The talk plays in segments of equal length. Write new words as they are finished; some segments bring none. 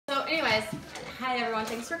anyways, hi everyone,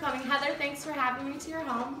 thanks for coming. Heather, thanks for having me to your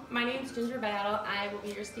home. My name's Ginger Battle. I will be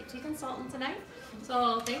your steep tea consultant tonight.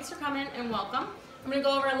 So thanks for coming and welcome. I'm going to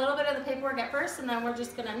go over a little bit of the paperwork at first, and then we're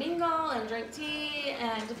just going to mingle and drink tea,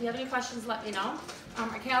 and if you have any questions, let me know.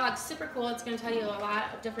 Our catalog's super cool. It's going to tell you a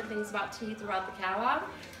lot of different things about tea throughout the catalog.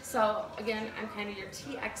 So again, I'm kind of your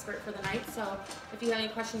tea expert for the night, so if you have any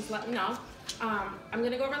questions, let me know. I'm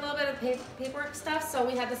going to go over a little bit of paperwork stuff. So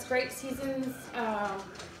we have this great Seasons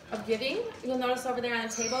of Giving. You'll notice over there on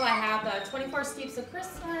the table I have the 24 Steeps of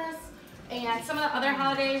Christmas, and some of the other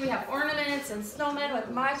holidays. We have ornaments and snowmen with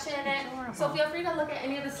much in it. So feel free to look at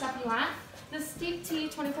any of the stuff you want. This Steep Tea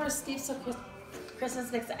 24 Steeps of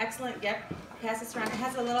Christmas makes an excellent gift. I'll pass this around. It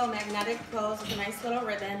has a little magnetic close with a nice little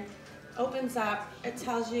ribbon. Opens up. It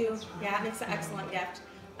tells you, yeah, it makes an excellent gift.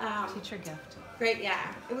 Teacher gift. Great,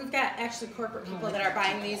 yeah. And we've got actually corporate people that are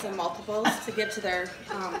buying these in multiples to give to their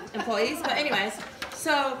employees. But anyways,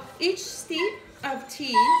 so each steep of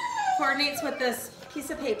tea coordinates with this piece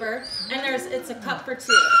of paper, and it's a cup for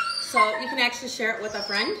two. So you can actually share it with a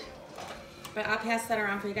friend. But I'll pass that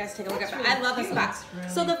around for you guys to take a look at. I love this box.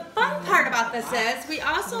 So the fun part about this is we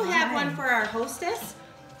also have one for our hostess.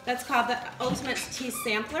 That's called the Ultimate Tea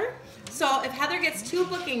Sampler. So if Heather gets 2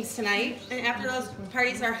 bookings tonight, and after those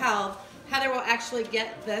parties are held, Heather will actually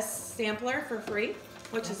get this sampler for free,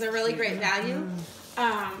 which is a really great value.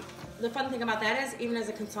 The fun thing about that is, even as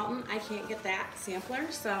a consultant, I can't get that sampler,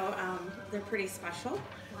 so they're pretty special.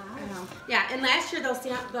 Wow. Yeah, and last year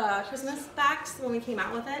the Christmas box, when we came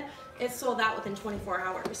out with it, it sold out within 24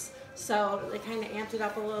 hours. So they kind of amped it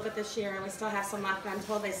up a little bit this year, and we still have some left. I'm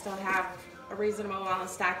told they still have a reasonable amount of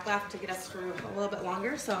stock left to get us through a little bit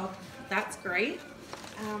longer, so that's great.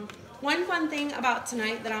 One fun thing about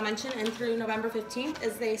tonight that I'll mention, and through November 15th,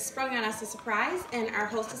 is they sprung on us a surprise, and our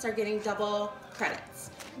hostess are getting double credits.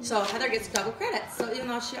 So Heather gets double credits. So even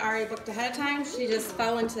though she already booked ahead of time, she just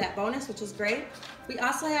fell into that bonus, which is great. We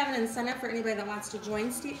also have an incentive for anybody that wants to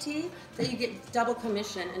join Steep Tea, that you get double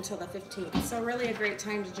commission until the 15th. So really a great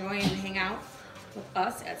time to join and hang out with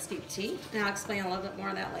us at Steep Tea, and I'll explain a little bit more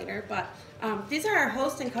of that later. But these are our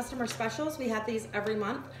host and customer specials. We have these every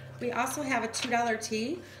month. We also have a $2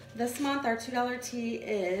 tea. This month our $2 tea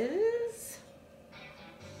is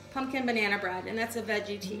pumpkin banana bread, and that's a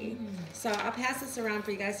veggie tea. So I'll pass this around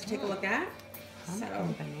for you guys to take a look at.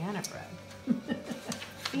 Pumpkin banana bread.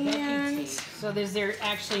 And so is there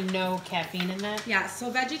actually no caffeine in that? Yeah, so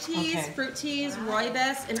veggie teas, fruit teas,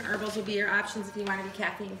 rooibos, and herbals will be your options if you want to be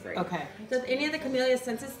caffeine free. Okay. So any of the Camellia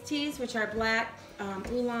Sensis teas, which are black,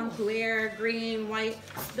 oolong, pu'er, green, white,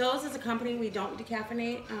 those as a company we don't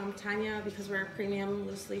decaffeinate. Tanya, because we're a premium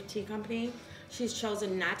loose leaf tea company, she's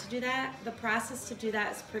chosen not to do that. The process to do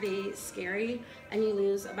that is pretty scary, and you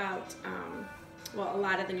lose about well, a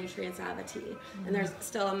lot of the nutrients out of the tea. And there's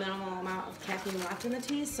still a minimal amount of caffeine left in the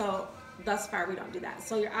tea, so thus far we don't do that.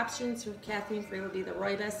 So your options for caffeine free would be the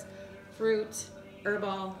rooibos, fruit,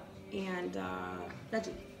 herbal, and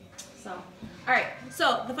veggie. So, all right,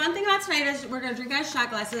 so the fun thing about tonight is we're gonna drink out of shot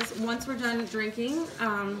glasses. Once we're done drinking,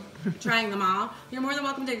 trying them all, you're more than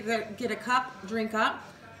welcome to get a cup, drink up.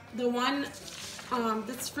 The one,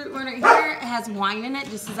 this fruit one right here, it has wine in it,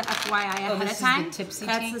 just as a FYI ahead of time. The tipsy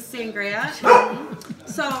That's tea? the sangria.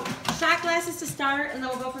 So shot glasses to start, and then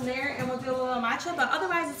we'll go from there, and we'll do a little matcha. But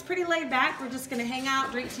otherwise, it's pretty laid back. We're just gonna hang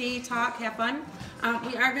out, drink tea, talk, have fun.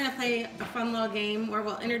 We are gonna play a fun little game where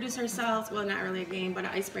we'll introduce ourselves. Well, not really a game, but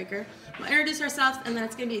an icebreaker. We'll introduce ourselves, and then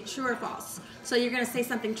it's gonna be true or false. So you're gonna say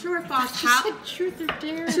something true or false. How? Truth or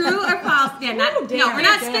dare? True or false? Yeah, no, we're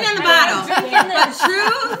not spinning the bottle.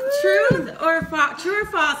 But true or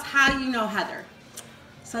false, how you know Heather.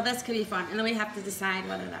 So this could be fun, and then we have to decide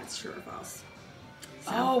whether that's true or false.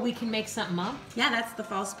 So, oh, we can make something up? yeah, that's the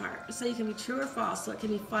false part. So you can be true or false. So it can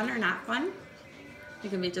be fun or not fun. It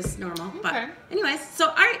can be just normal. Okay. But anyways, so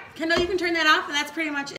all right, Kendall, you can turn that off, and that's pretty much it.